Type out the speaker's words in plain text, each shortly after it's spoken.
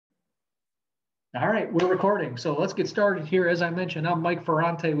All right, we're recording. So let's get started here. As I mentioned, I'm Mike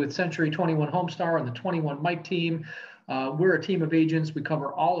Ferrante with Century 21 Homestar and the 21 Mike team. We're a team of agents. We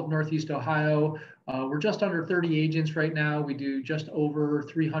cover all of Northeast Ohio. We're just under 30 agents right now. We do just over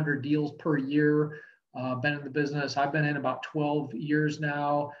 300 deals per year. Been in the business. I've been in about 12 years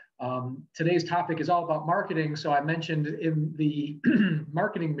now. Today's topic is all about marketing. So I mentioned in the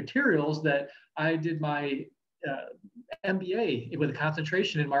marketing materials that I did my MBA with a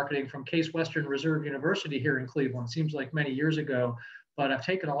concentration in marketing from Case Western Reserve University here in Cleveland. Seems like many years ago, but I've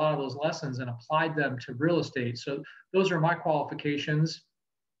taken a lot of those lessons and applied them to real estate. So those are my qualifications.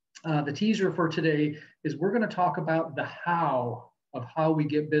 The teaser for today is we're going to talk about the how of how we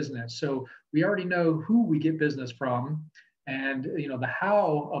get business. So we already know who we get business from, and the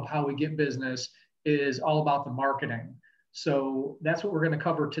how of how we get business is all about the marketing. So that's what we're going to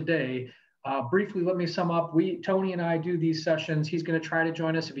cover today. Briefly, let me sum up. Tony and I do these sessions. He's going to try to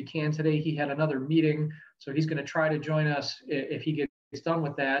join us if he can today. He had another meeting, so he's going to try to join us if he gets done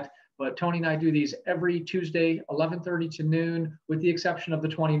with that. But Tony and I do these every Tuesday, 11:30 to noon, with the exception of the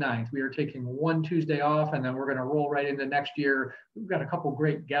 29th. We are taking one Tuesday off, and then we're going to roll right into next year. We've got a couple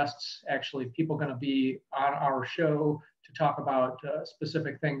great guests, actually, people going to be on our show to talk about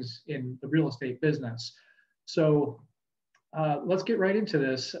specific things in the real estate business. So let's get right into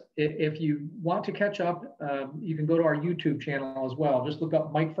this. If you want to catch up, you can go to our YouTube channel as well. Just look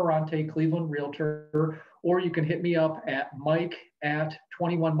up Mike Ferrante, Cleveland Realtor, or you can hit me up at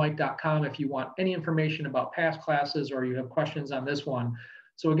mike@21mike.com if you want any information about past classes or you have questions on this one.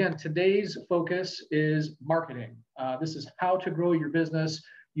 So again, today's focus is marketing. This is how to grow your business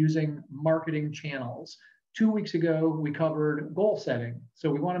using marketing channels. 2 weeks ago, we covered goal setting. So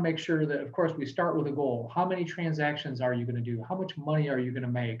we want to make sure that, of course, we start with a goal. How many transactions are you going to do? How much money are you going to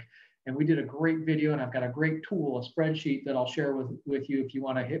make? And we did a great video, and I've got a great tool, a spreadsheet that I'll share with you if you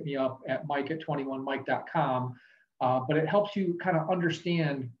want to hit me up at mike@21mike.com. But it helps you kind of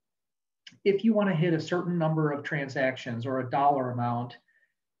understand if you want to hit a certain number of transactions or a dollar amount,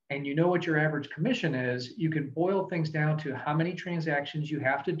 and you know what your average commission is, you can boil things down to how many transactions you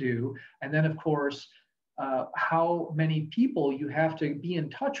have to do. And then, of course, how many people you have to be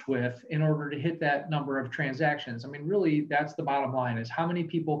in touch with in order to hit that number of transactions. I mean, really, that's the bottom line, is how many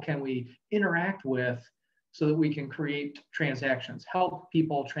people can we interact with so that we can create transactions, help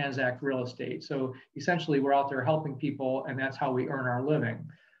people transact real estate. So essentially, we're out there helping people, and that's how we earn our living.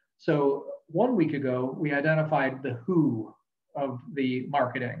 So 1 week ago, we identified the who of the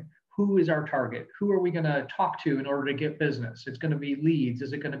marketing. Who is our target? Who are we going to talk to in order to get business? It's going to be leads.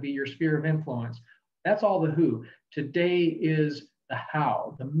 Is it going to be your sphere of influence? That's all the who. Today is the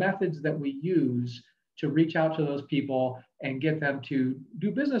how, the methods that we use to reach out to those people and get them to do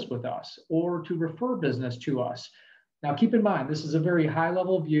business with us or to refer business to us. Now, keep in mind, this is a very high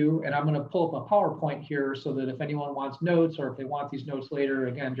level view, and I'm going to pull up a PowerPoint here so that if anyone wants notes or if they want these notes later,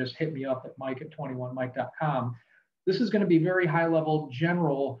 again, just hit me up at mike@21mike.com. This is going to be very high level,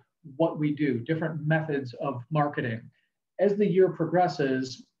 general, what we do, different methods of marketing. As the year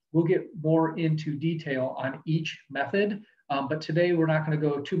progresses, we'll get more into detail on each method, but today we're not going to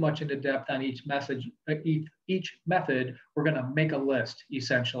go too much into depth on each method. We're going to make a list,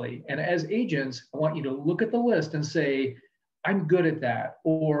 essentially. And as agents, I want you to look at the list and say, I'm good at that,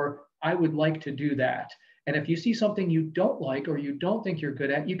 or I would like to do that. And if you see something you don't like or you don't think you're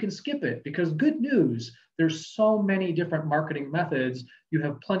good at, you can skip it, because good news, there's so many different marketing methods. You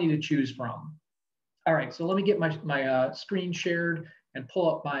have plenty to choose from. All right, so let me get my screen shared and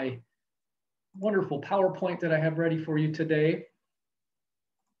pull up my wonderful PowerPoint that I have ready for you today.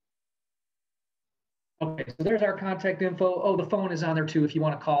 Okay, so there's our contact info. Oh, the phone is on there too if you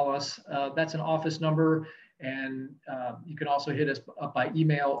want to call us. That's an office number, and you can also hit us up by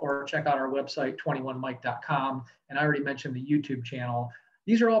email or check out our website, 21mike.com. And I already mentioned the YouTube channel.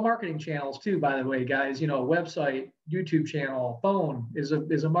 These are all marketing channels too, by the way, guys. Website, YouTube channel, phone is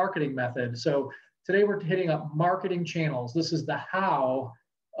a marketing method. So today we're hitting up marketing channels. This is the how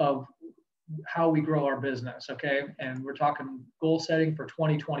of how we grow our business, okay? And we're talking goal setting for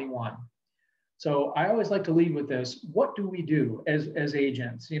 2021. So I always like to lead with this. What do we do as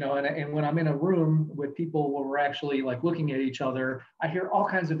agents? And when I'm in a room with people where we're actually like looking at each other, I hear all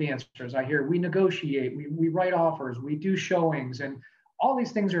kinds of answers. I hear we negotiate, we write offers, we do showings, and all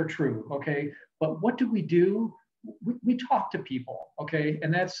these things are true, okay? But what do? We talk to people, okay?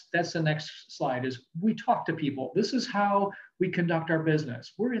 And that's the next slide, is we talk to people. This is how we conduct our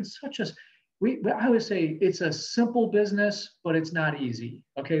business. We're in such a, I would say it's a simple business, but it's not easy,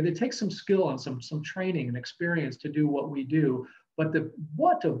 okay? It takes some skill and some training and experience to do what we do. But the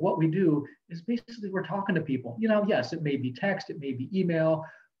what of what we do is basically we're talking to people. Yes, it may be text, it may be email,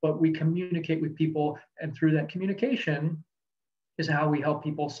 but we communicate with people, and through that communication is how we help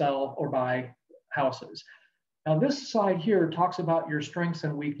people sell or buy houses. Now, this slide here talks about your strengths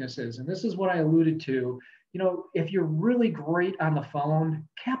and weaknesses, and this is what I alluded to. If you're really great on the phone,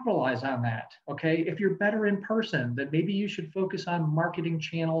 capitalize on that, okay? If you're better in person, then maybe you should focus on marketing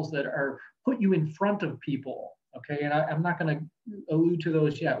channels that are put you in front of people, okay? And I'm not gonna allude to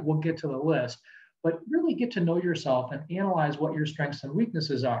those yet, we'll get to the list, but really get to know yourself and analyze what your strengths and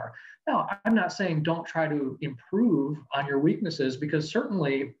weaknesses are. Now, I'm not saying don't try to improve on your weaknesses, because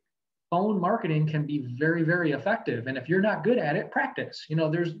certainly phone marketing can be very, very effective. And if you're not good at it, practice.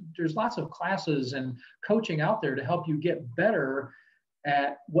 There's lots of classes and coaching out there to help you get better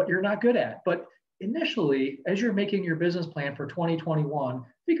at what you're not good at. But initially, as you're making your business plan for 2021,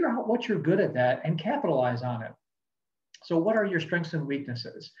 figure out what you're good at that and capitalize on it. So what are your strengths and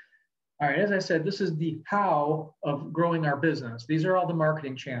weaknesses? All right, as I said, this is the how of growing our business. These are all the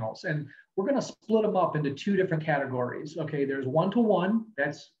marketing channels. And we're going to split them up into two different categories. Okay, there's one-to-one.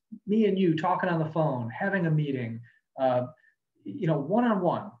 That's me and you talking on the phone, having a meeting,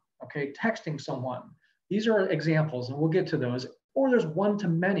 one-on-one, okay, texting someone. These are examples, and we'll get to those. Or there's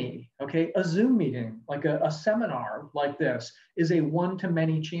one-to-many, okay? A Zoom meeting, like a seminar like this, is a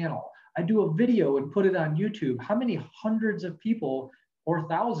one-to-many channel. I do a video and put it on YouTube. How many hundreds of people or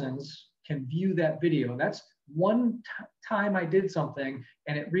thousands can view that video? That's one time I did something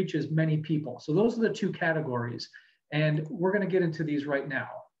and it reaches many people. So those are the two categories. And we're going to get into these right now.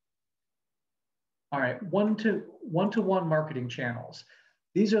 All right, one-to-one marketing channels.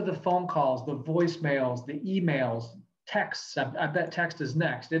 These are the phone calls, the voicemails, the emails, texts. I bet text is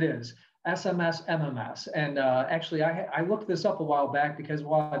next. It is. SMS, MMS. And actually, I looked this up a while back, because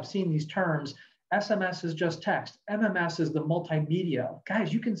while I've seen these terms, SMS is just text. MMS is the multimedia.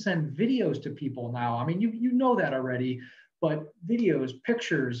 Guys, you can send videos to people now. I mean, you know that already, but videos,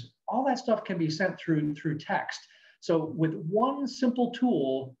 pictures, all that stuff can be sent through text. So with one simple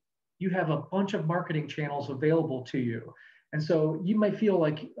tool, you have a bunch of marketing channels available to you. And so you might feel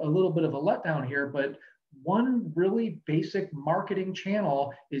like a little bit of a letdown here, but one really basic marketing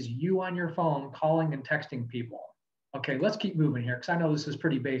channel is you on your phone calling and texting people. Okay, let's keep moving here, because I know this is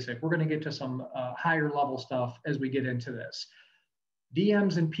pretty basic. We're going to get to some higher level stuff as we get into this.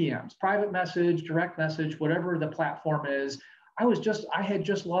 DMs and PMs, private message, direct message, whatever the platform is. I had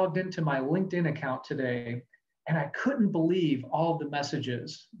just logged into my LinkedIn account today, and I couldn't believe all of the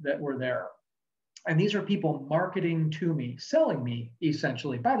messages that were there. And these are people marketing to me, selling me,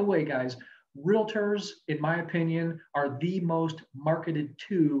 essentially. By the way, guys, realtors, in my opinion, are the most marketed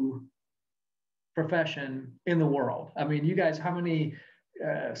to profession in the world. I mean, you guys, how many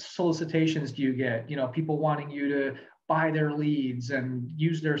solicitations do you get? People wanting you to buy their leads and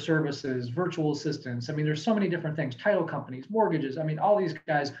use their services, virtual assistants. I mean, there's so many different things, title companies, mortgages. I mean, all these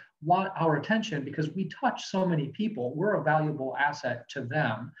guys want our attention because we touch so many people. We're a valuable asset to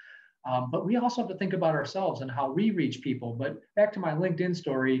them. But we also have to think about ourselves and how we reach people. But back to my LinkedIn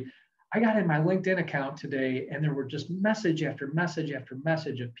story, I got in my LinkedIn account today, and there were just message after message after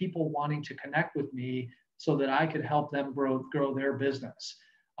message of people wanting to connect with me so that I could help them grow their business.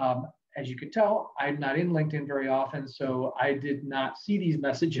 As you could tell, I'm not in LinkedIn very often, so I did not see these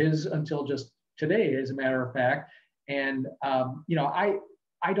messages until just today, as a matter of fact. And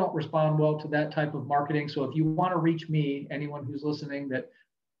I don't respond well to that type of marketing. So if you want to reach me, anyone who's listening that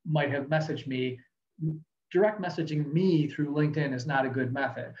might have messaged me, direct messaging me through LinkedIn is not a good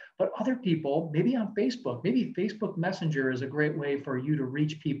method. But other people, maybe on Facebook, maybe Facebook Messenger is a great way for you to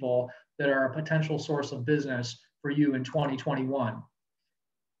reach people that are a potential source of business for you in 2021.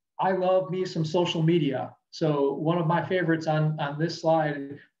 I love me some social media. So one of my favorites on this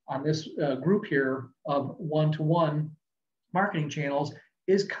slide, on this group here of one-to-one marketing channels,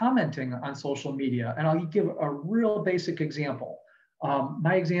 is commenting on social media. And I'll give a real basic example.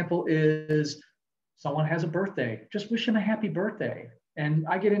 My example is someone has a birthday, just wish them a happy birthday. And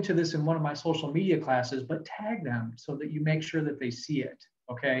I get into this in one of my social media classes, but tag them so that you make sure that they see it,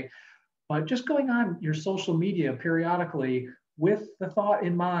 okay? But just going on your social media periodically with the thought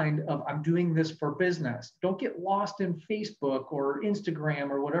in mind of, I'm doing this for business. Don't get lost in Facebook or Instagram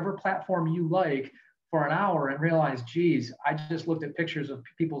or whatever platform you like for an hour and realize, geez, I just looked at pictures of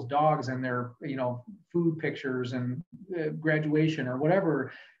people's dogs and their, food pictures and graduation or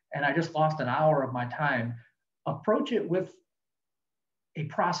whatever, and I just lost an hour of my time. Approach it with a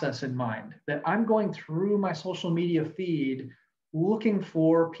process in mind, that I'm going through my social media feed looking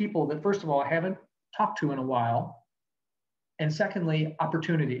for people that, first of all, I haven't talked to in a while, and secondly,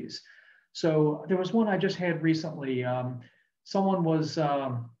 opportunities. So there was one I just had recently. Someone was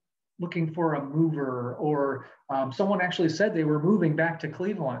looking for a mover, or someone actually said they were moving back to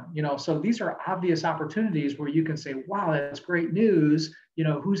Cleveland. So these are obvious opportunities where you can say, wow, that's great news.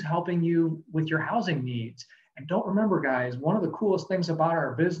 Who's helping you with your housing needs? And don't remember, guys, one of the coolest things about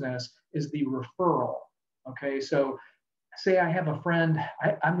our business is the referral. Okay, so say I have a friend,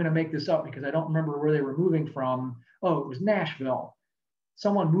 I'm going to make this up because I don't remember where they were moving from. Oh, it was Nashville.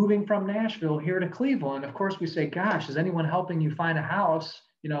 Someone moving from Nashville here to Cleveland. Of course, we say, gosh, is anyone helping you find a house?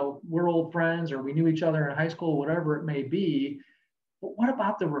 We're old friends, or we knew each other in high school, whatever it may be. But what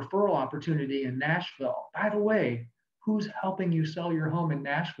about the referral opportunity in Nashville? By the way, who's helping you sell your home in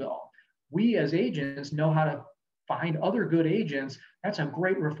Nashville? We as agents know how to find other good agents. That's a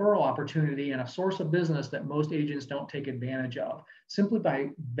great referral opportunity and a source of business that most agents don't take advantage of. Simply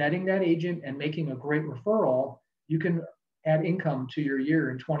by vetting that agent and making a great referral, you can add income to your year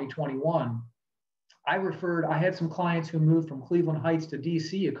in 2021. I had some clients who moved from Cleveland Heights to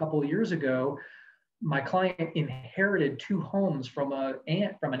DC a couple of years ago. My client inherited 2 homes from an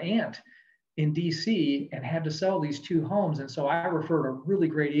aunt in DC and had to sell these 2 homes. And so I referred a really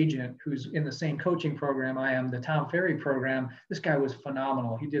great agent who's in the same coaching program I am, the Tom Ferry program. This guy was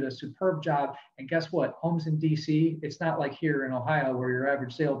phenomenal. He did a superb job. And guess what? Homes in DC, it's not like here in Ohio where your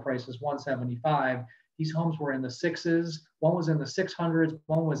average sale price is $175. These homes were in the 6s. One was in the 600s.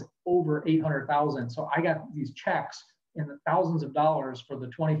 One was over 800,000. So I got these checks in the thousands of dollars for the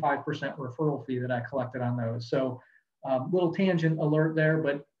 25% referral fee that I collected on those. So little tangent alert there,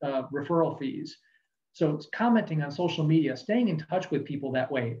 but referral fees. So it's commenting on social media, staying in touch with people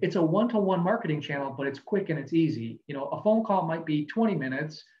that way. It's a one-to-one marketing channel, but it's quick and it's easy. A phone call might be 20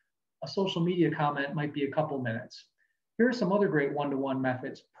 minutes. A social media comment might be a couple minutes. Here are some other great one-to-one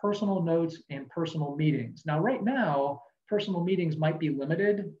methods: personal notes and personal meetings. Now, right now, personal meetings might be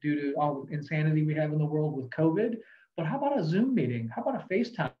limited due to all the insanity we have in the world with COVID, but how about a Zoom meeting? How about a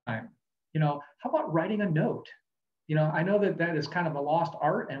FaceTime? How about writing a note? I know that is kind of a lost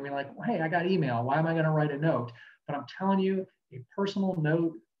art, and we're like, hey, I got email. Why am I going to write a note? But I'm telling you, a personal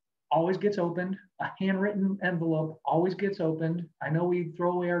note always gets opened. A handwritten envelope always gets opened. I know we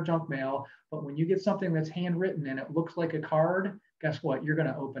throw away our junk mail, but when you get something that's handwritten and it looks like a card, guess what? You're going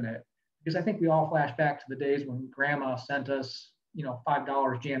to open it. Because I think we all flash back to the days when grandma sent us,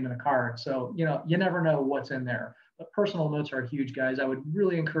 $5 jammed in a card. So, you never know what's in there. But personal notes are huge, guys. I would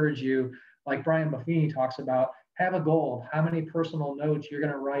really encourage you, like Brian Buffini talks about, have a goal of how many personal notes you're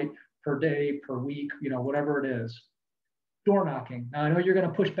going to write per day, per week, whatever it is. Door knocking. Now, I know you're going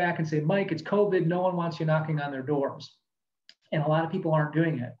to push back and say, Mike, it's COVID. No one wants you knocking on their doors. And a lot of people aren't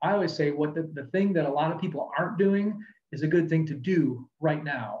doing it. I always say what the thing that a lot of people aren't doing is a good thing to do right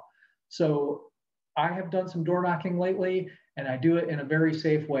now. So I have done some door knocking lately, and I do it in a very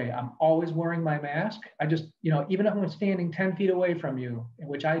safe way. I'm always wearing my mask. I just, even if I'm standing 10 feet away from you,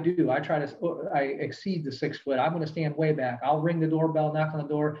 which I do, I exceed the 6 foot. I'm going to stand way back. I'll ring the doorbell, knock on the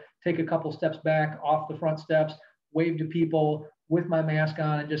door, take a couple steps back off the front steps, wave to people with my mask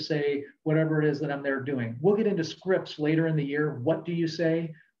on, and just say whatever it is that I'm there doing. We'll get into scripts later in the year. What do you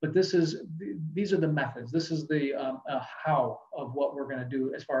say? But these are the methods. This is the how of what we're going to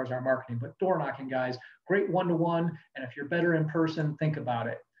do as far as our marketing. But door knocking, guys, great one-to-one. And if you're better in person, think about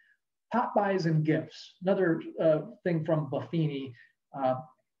it. Pop buys and gifts. Another thing from Buffini.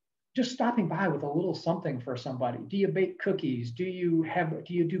 Just stopping by with a little something for somebody. Do you bake cookies? Do you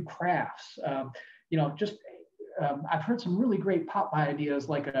do crafts? I've heard some really great pop by ideas,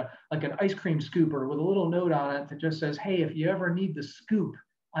 like an ice cream scooper with a little note on it that just says, hey, if you ever need the scoop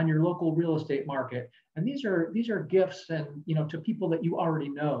on your local real estate market. And these are gifts and to people that you already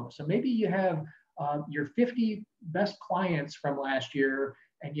know. So maybe you have your 50 best clients from last year,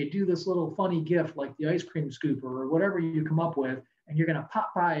 and you do this little funny gift like the ice cream scooper or whatever you come up with, and you're going to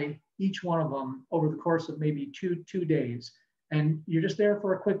pop by each one of them over the course of maybe two days. And you're just there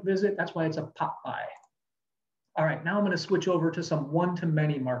for a quick visit. That's why it's a pop by. All right, now I'm going to switch over to some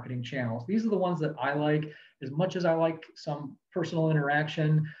one-to-many marketing channels. These are the ones that I like. As much as I like some personal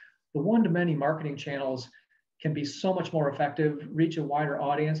interaction, the one-to-many marketing channels can be so much more effective, reach a wider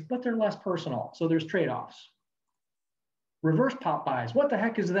audience, but they're less personal. So there's trade-offs. Reverse pop buys. What the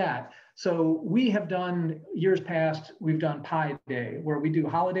heck is that? So we have done, years past, we've done Pie Day, where we do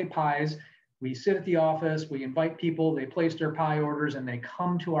holiday pies. We sit at the office, we invite people, they place their pie orders, and they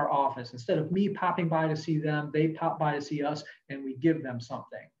come to our office. Instead of me popping by to see them, they pop by to see us, and we give them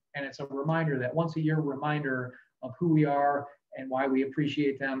something. And it's a reminder, that once a year reminder of who we are and why we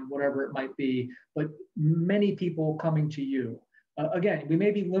appreciate them, whatever it might be. But many people coming to you. Again, we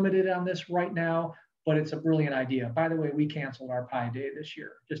may be limited on this right now, but it's a brilliant idea. By the way, we canceled our Pie Day this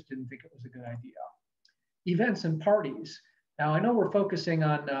year. Just didn't think it was a good idea. Events and parties. Now, I know we're focusing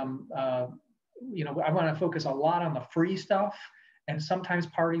on, I want to focus a lot on the free stuff, and sometimes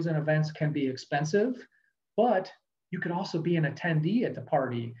parties and events can be expensive, but you could also be an attendee at the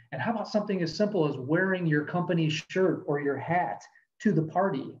party. And how about something as simple as wearing your company's shirt or your hat to the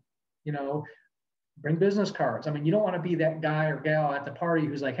party? You know, bring business cards. I mean, you don't want to be that guy or gal at the party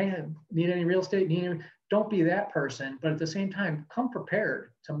who's like, hey, need any real estate? Don't be that person. But at the same time, come prepared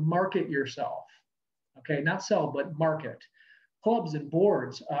to market yourself. Okay, not sell, but market. Clubs and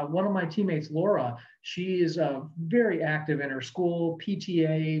boards. One of my teammates, Laura, she is very active in her school,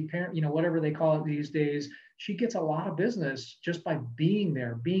 PTA, parent, whatever they call it these days. She gets a lot of business just by being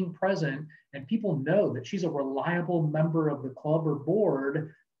there, being present, and people know that she's a reliable member of the club or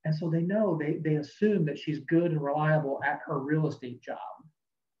board. And so they know, they assume that she's good and reliable at her real estate job.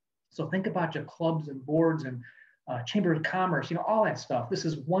 So think about your clubs and boards and Chamber of Commerce, all that stuff. This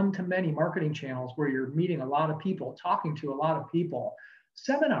is one-to-many marketing channels where you're meeting a lot of people, talking to a lot of people.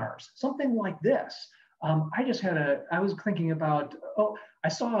 Seminars, something like this. I was thinking about, I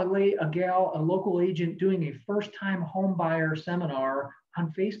saw a local agent doing a first-time home buyer seminar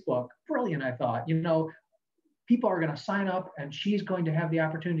on Facebook. Brilliant, I thought. People are going to sign up and she's going to have the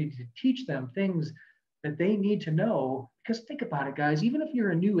opportunity to teach them things that they need to know. Because think about it, guys, even if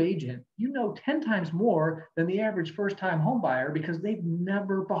you're a new agent, 10 times more than the average first-time home buyer because they've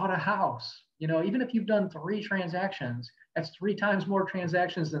never bought a house. Even if you've done 3 transactions, that's 3 times more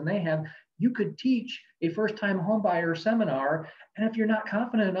transactions than they have. You could teach a first-time home buyer seminar, and if you're not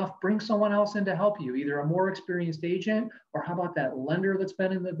confident enough, bring someone else in to help you, either a more experienced agent, or how about that lender that's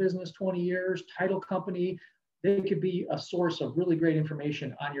been in the business 20 years, title company. They could be a source of really great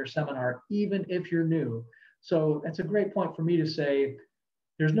information on your seminar, even if you're new. So that's a great point for me to say,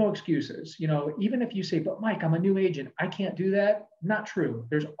 there's no excuses. Even if you say, but Mike, I'm a new agent, I can't do that. Not true.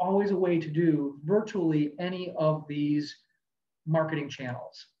 There's always a way to do virtually any of these marketing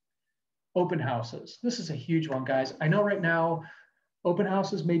channels. Open houses. This is a huge one, guys. I know right now, open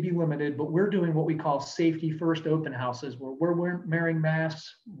houses may be limited, but we're doing what we call safety first open houses, where we're wearing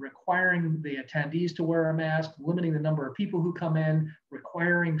masks, requiring the attendees to wear a mask, limiting the number of people who come in,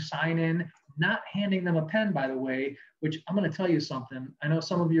 requiring sign-in, not handing them a pen, by the way, which I'm going to tell you something. I know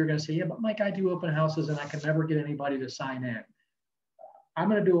some of you are going to say, yeah, but Mike, I do open houses and I can never get anybody to sign in. I'm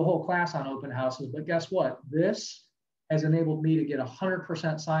going to do a whole class on open houses, but guess what? This has enabled me to get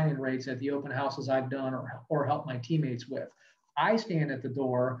 100% sign-in rates at the open houses I've done or helped my teammates with. I stand at the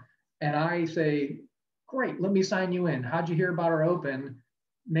door and I say, great, let me sign you in. How'd you hear about our open?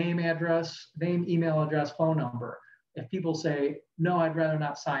 Name, email address, phone number. If people say, no, I'd rather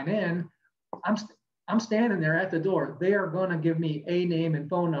not sign in, I'm standing there at the door. They are going to give me a name and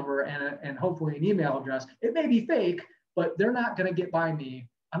phone number and hopefully an email address. It may be fake, but they're not going to get by me.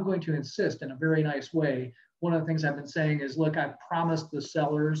 I'm going to insist in a very nice way. One of the things I've been saying is, look, I promised the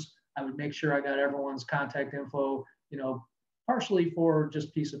sellers I would make sure I got everyone's contact info, partially for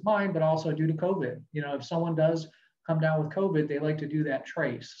just peace of mind, but also due to COVID. If someone does come down with COVID, they like to do that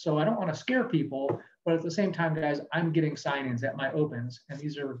trace. So I don't want to scare people, but at the same time, guys, I'm getting sign-ins at my opens, and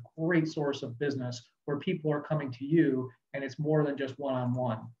these are a great source of business where people are coming to you, and it's more than just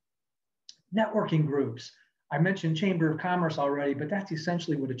one-on-one. Networking groups. I mentioned Chamber of Commerce already, but that's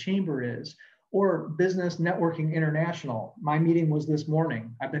essentially what a chamber is. Or Business Networking International. My meeting was this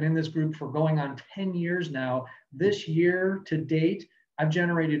morning. I've been in this group for going on 10 years now. This year to date, I've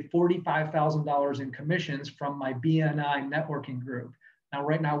generated $45,000 in commissions from my BNI networking group. Now,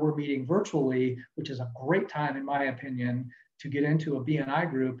 right now we're meeting virtually, which is a great time, in my opinion, to get into a BNI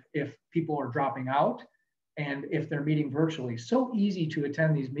group if people are dropping out and if they're meeting virtually. So easy to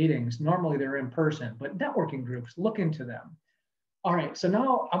attend these meetings. Normally they're in person, but networking groups, look into them. All right, so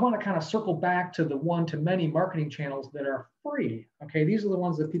now I want to kind of circle back to the one-to-many marketing channels that are free. Okay, these are the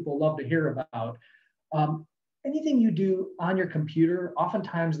ones that people love to hear about. Anything you do on your computer,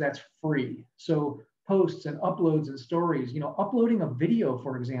 oftentimes that's free. So posts and uploads and stories, uploading a video,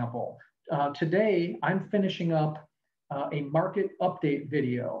 for example. Today, I'm finishing up a market update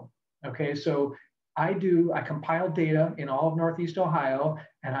video. Okay, so I compile data in all of Northeast Ohio,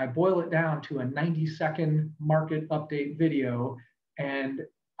 and I boil it down to a 90-second market update video. And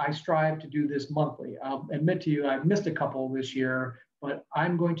I strive to do this monthly. I'll admit to you, I've missed a couple this year, but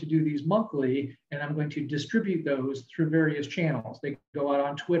I'm going to do these monthly, and I'm going to distribute those through various channels. They go out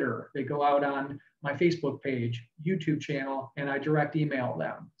on Twitter, they go out on my Facebook page, YouTube channel, and I direct email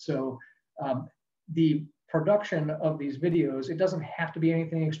them. So the production of these videos, it doesn't have to be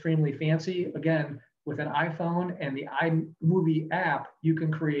anything extremely fancy. Again, with an iPhone and the iMovie app, you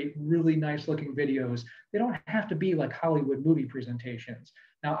can create really nice looking videos. They don't have to be like Hollywood movie presentations.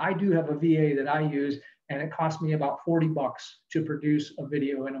 Now, I do have a VA that I use, and it cost me about $40 to produce a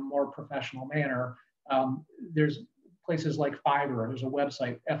video in a more professional manner. There's places like Fiverr. There's a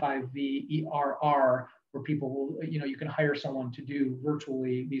website, Fiverr, where people will, you can hire someone to do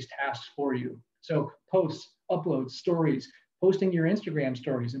virtually these tasks for you. So posts, uploads, stories, posting your Instagram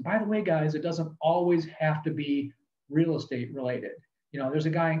stories. And by the way, guys, it doesn't always have to be real estate related. There's a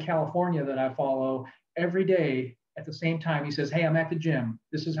guy in California that I follow every day at the same time. He says, hey, I'm at the gym.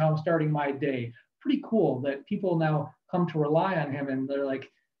 This is how I'm starting my day. Pretty cool that people now come to rely on him, and they're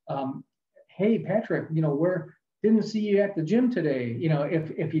like, hey, Patrick, where didn't see you at the gym today,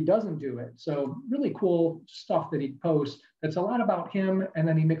 if he doesn't do it. So really cool stuff that he posts. That's a lot about him. And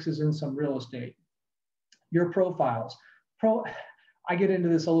then he mixes in some real estate. Your profiles. I get into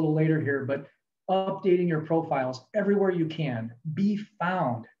this a little later here, but updating your profiles everywhere you can. Be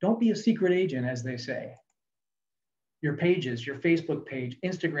found. Don't be a secret agent, as they say. Your pages, your Facebook page,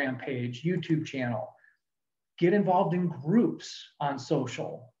 Instagram page, YouTube channel. Get involved in groups on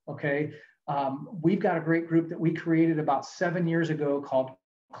social, okay? We've got a great group that we created about 7 years ago called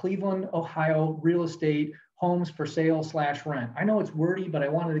Cleveland, Ohio Real Estate Homes for Sale / Rent. I know it's wordy, but I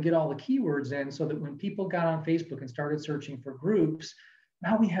wanted to get all the keywords in so that when people got on Facebook and started searching for groups,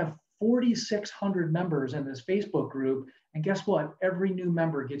 now we have 4,600 members in this Facebook group. And guess what? Every new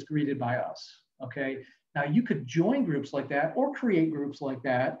member gets greeted by us, okay? Now you could join groups like that or create groups like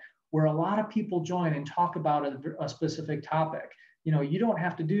that where a lot of people join and talk about a specific topic. You don't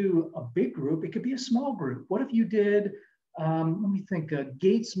have to do a big group. It could be a small group. What if you did, let me think,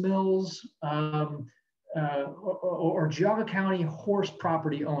 Gates Mills or Geauga County horse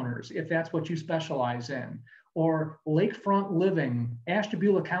property owners, if that's what you specialize in, or Lakefront Living,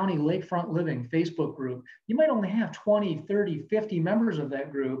 Ashtabula County Lakefront Living Facebook group. You might only have 20, 30, 50 members of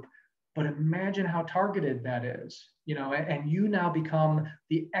that group, but imagine how targeted that is, and you now become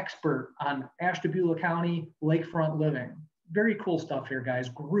the expert on Ashtabula County Lakefront Living. Very cool stuff here, guys.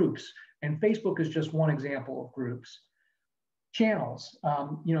 Groups, and Facebook is just one example of groups. Channels,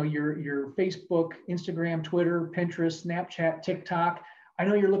 your Facebook, Instagram, Twitter, Pinterest, Snapchat, TikTok. I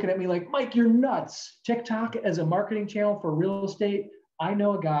know you're looking at me like, Mike, you're nuts. TikTok as a marketing channel for real estate. I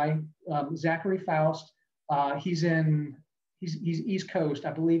know a guy, Zachary Faust. He's East Coast.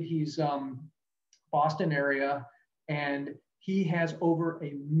 I believe he's Boston area, and he has over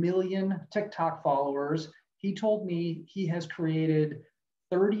 1 million TikTok followers. He told me he has created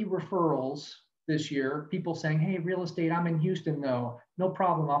 30 referrals this year. People saying, hey, real estate, I'm in Houston though. No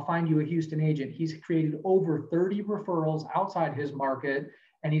problem, I'll find you a Houston agent. He's created over 30 referrals outside his market,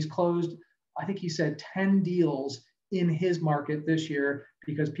 and he's closed, I think he said 10 deals in his market this year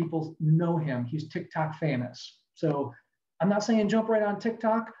because people know him. He's TikTok famous. So I'm not saying jump right on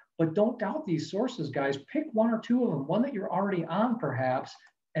TikTok, but don't doubt these sources, guys. Pick one or two of them, one that you're already on perhaps,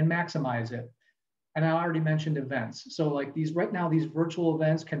 and maximize it. And I already mentioned events. So like these right now, these virtual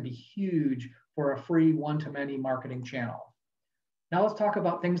events can be huge for a free one-to-many marketing channel. Now let's talk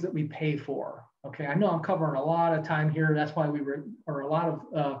about things that we pay for. Okay, I know I'm covering a lot of time here. That's why a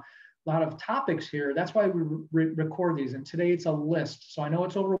lot of topics here. That's why we record these. And today it's a list. So I know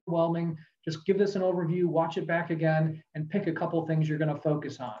it's overwhelming. Just give this an overview, watch it back again, and pick a couple of things you're going to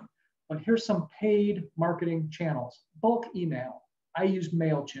focus on. But here's some paid marketing channels. Bulk email. I use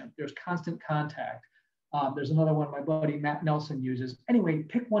MailChimp. There's Constant Contact. There's another one my buddy Matt Nelson uses. Anyway,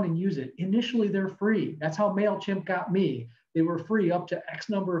 pick one and use it. Initially, they're free. That's how MailChimp got me. They were free up to X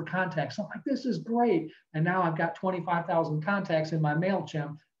number of contacts. I'm like, this is great. And now I've got 25,000 contacts in my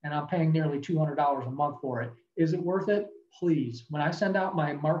MailChimp, and I'm paying nearly $200 a month for it. Is it worth it? Please. When I send out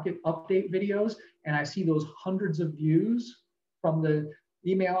my market update videos and I see those hundreds of views from the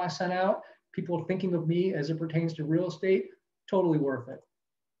email I sent out, people thinking of me as it pertains to real estate, totally worth it.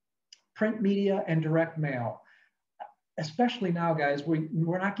 Print media and direct mail. Especially now, guys,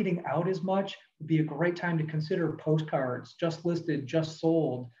 we're not getting out as much. It'd be a great time to consider postcards, just listed, just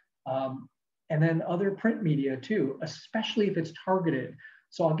sold, and then other print media too, especially if it's targeted.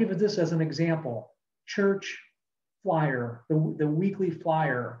 So I'll give it this as an example. Church flyer, the weekly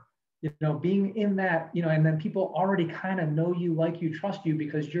flyer, being in that, and then people already kind of know you, like you, trust you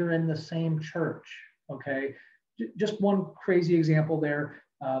because you're in the same church, okay? Just one crazy example there,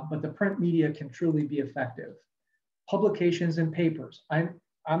 but the print media can truly be effective. Publications and papers. I'm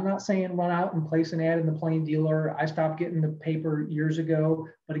not saying run out and place an ad in the Plain Dealer. I stopped getting the paper years ago,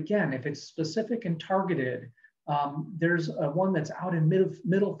 but again, if it's specific and targeted, there's one that's out in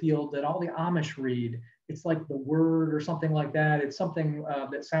Middlefield that all the Amish read. It's like The Word or something like that. It's something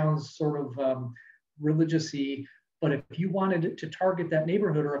that sounds sort of religious-y, but if you wanted to target that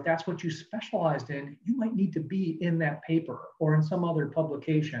neighborhood, or if that's what you specialized in, you might need to be in that paper or in some other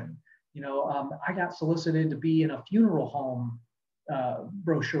publication. I got solicited to be in a funeral home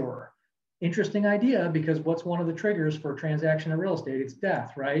brochure. Interesting idea, because what's one of the triggers for a transaction in real estate? It's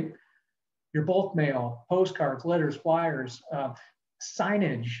death, right? Your bulk mail, postcards, letters, flyers,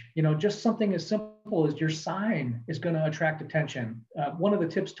 signage, just something as simple as your sign is going to attract attention. One of the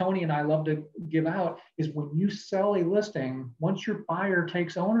tips Tony and I love to give out is when you sell a listing, once your buyer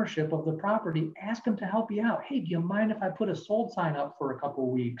takes ownership of the property, ask them to help you out. Hey, do you mind if I put a sold sign up for a couple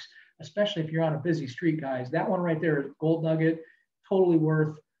of weeks? Especially if you're on a busy street, guys. That one right there is gold nugget, totally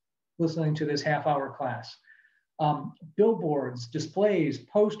worth listening to this half-hour class. Billboards, displays,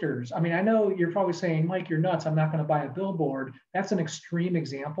 posters. I mean, I know you're probably saying, Mike, you're nuts. I'm not going to buy a billboard. That's an extreme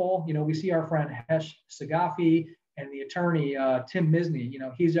example. We see our friend Hesh Sagafi and the attorney, Tim Misney,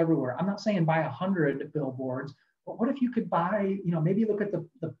 he's everywhere. I'm not saying buy 100 billboards, but what if you could buy, maybe look at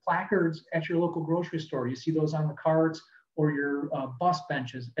the placards at your local grocery store. You see those on the carts or your bus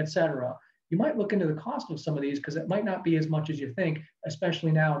benches, etc. You might look into the cost of some of these because it might not be as much as you think,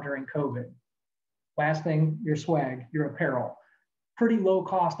 especially now during COVID. Last thing, your swag, your apparel. Pretty low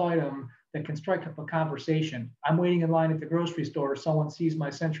cost item that can strike up a conversation. I'm waiting in line at the grocery store. Someone sees my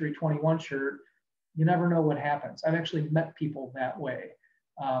Century 21 shirt. You never know what happens. I've actually met people that way.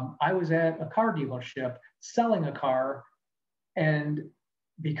 I was at a car dealership selling a car, and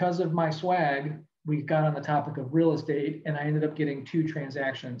because of my swag, we got on the topic of real estate, and I ended up getting 2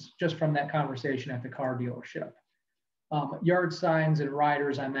 transactions just from that conversation at the car dealership. Yard signs and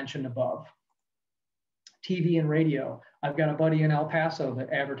riders I mentioned above. TV and radio. I've got a buddy in El Paso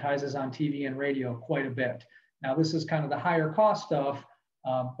that advertises on TV and radio quite a bit. Now, this is kind of the higher cost stuff,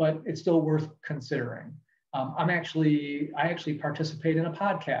 but it's still worth considering. I actually participate in a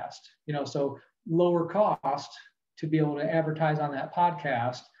podcast, so lower cost to be able to advertise on that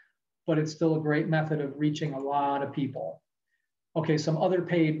podcast, but it's still a great method of reaching a lot of people. Okay, some other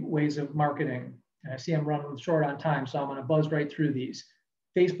paid ways of marketing. And I see I'm running short on time, so I'm going to buzz right through these.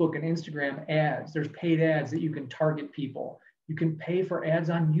 Facebook and Instagram ads. There's paid ads that you can target people. You can pay for ads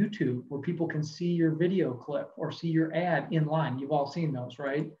on YouTube where people can see your video clip or see your ad in line. You've all seen those,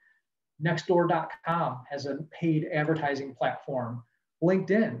 right? Nextdoor.com has a paid advertising platform.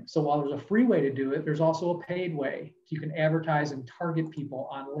 LinkedIn. So while there's a free way to do it, there's also a paid way. You can advertise and target people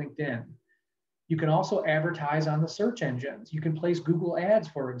on LinkedIn. You can also advertise on the search engines. You can place Google ads,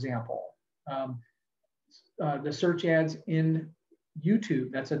 for example. The search ads in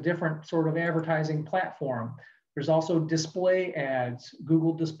YouTube, that's a different sort of advertising platform. There's also display ads.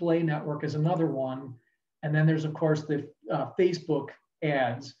 Google Display Network is another one. And then there's, of course, the Facebook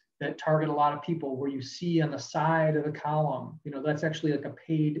ads that target a lot of people where you see on the side of the column, that's actually like a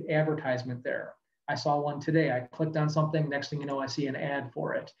paid advertisement there. I saw one today. I clicked on something, next thing you know, I see an ad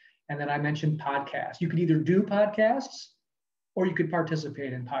for it. And then I mentioned podcasts. You could either do podcasts or you could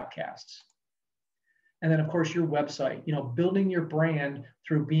participate in podcasts. And then, of course, your website, building your brand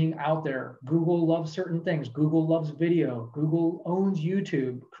through being out there. Google loves certain things. Google loves video. Google owns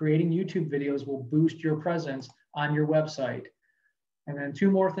YouTube. Creating YouTube videos will boost your presence on your website. And then 2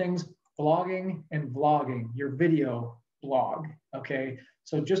 more things, blogging and vlogging, your video blog, okay?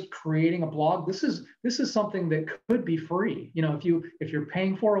 So just creating a blog, this is something that could be free. If you're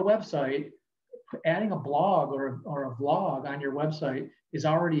paying for a website, adding a blog or a vlog on your website is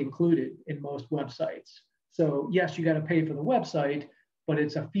already included in most websites. So yes, you got to pay for the website, but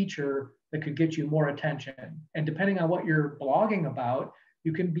it's a feature that could get you more attention. And depending on what you're blogging about,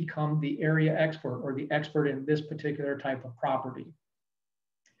 you can become the area expert or the expert in this particular type of property.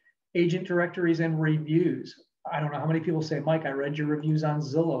 Agent directories and reviews. I don't know how many people say, Mike, I read your reviews on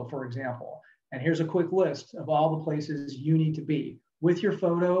Zillow, for example. And here's a quick list of all the places you need to be with your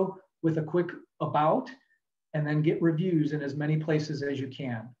photo, with a quick about, and then get reviews in as many places as you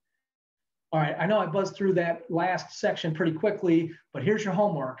can. All right, I know I buzzed through that last section pretty quickly, but here's your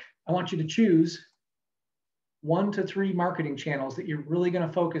homework. I want you to choose 1 to 3 marketing channels that you're really going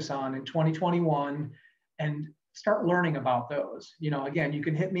to focus on in 2021 and start learning about those. Again, you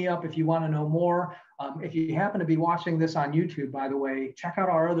can hit me up if you want to know more. If you happen to be watching this on YouTube, by the way, check out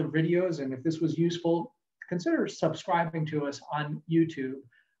our other videos. And if this was useful, consider subscribing to us on YouTube.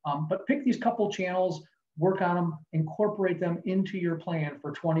 But pick these couple channels, work on them, incorporate them into your plan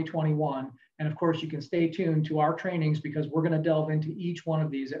for 2021. And of course, you can stay tuned to our trainings because we're going to delve into each one of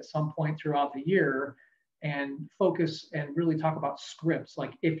these at some point throughout the year and focus and really talk about scripts.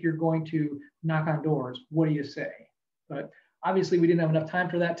 Like if you're going to knock on doors, what do you say? But obviously we didn't have enough time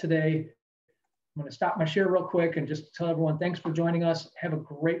for that today. I'm going to stop my share real quick and just tell everyone, thanks for joining us. Have a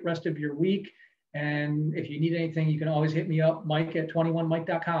great rest of your week. And if you need anything, you can always hit me up, Mike at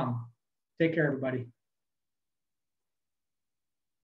 21mike.com. Take care, everybody.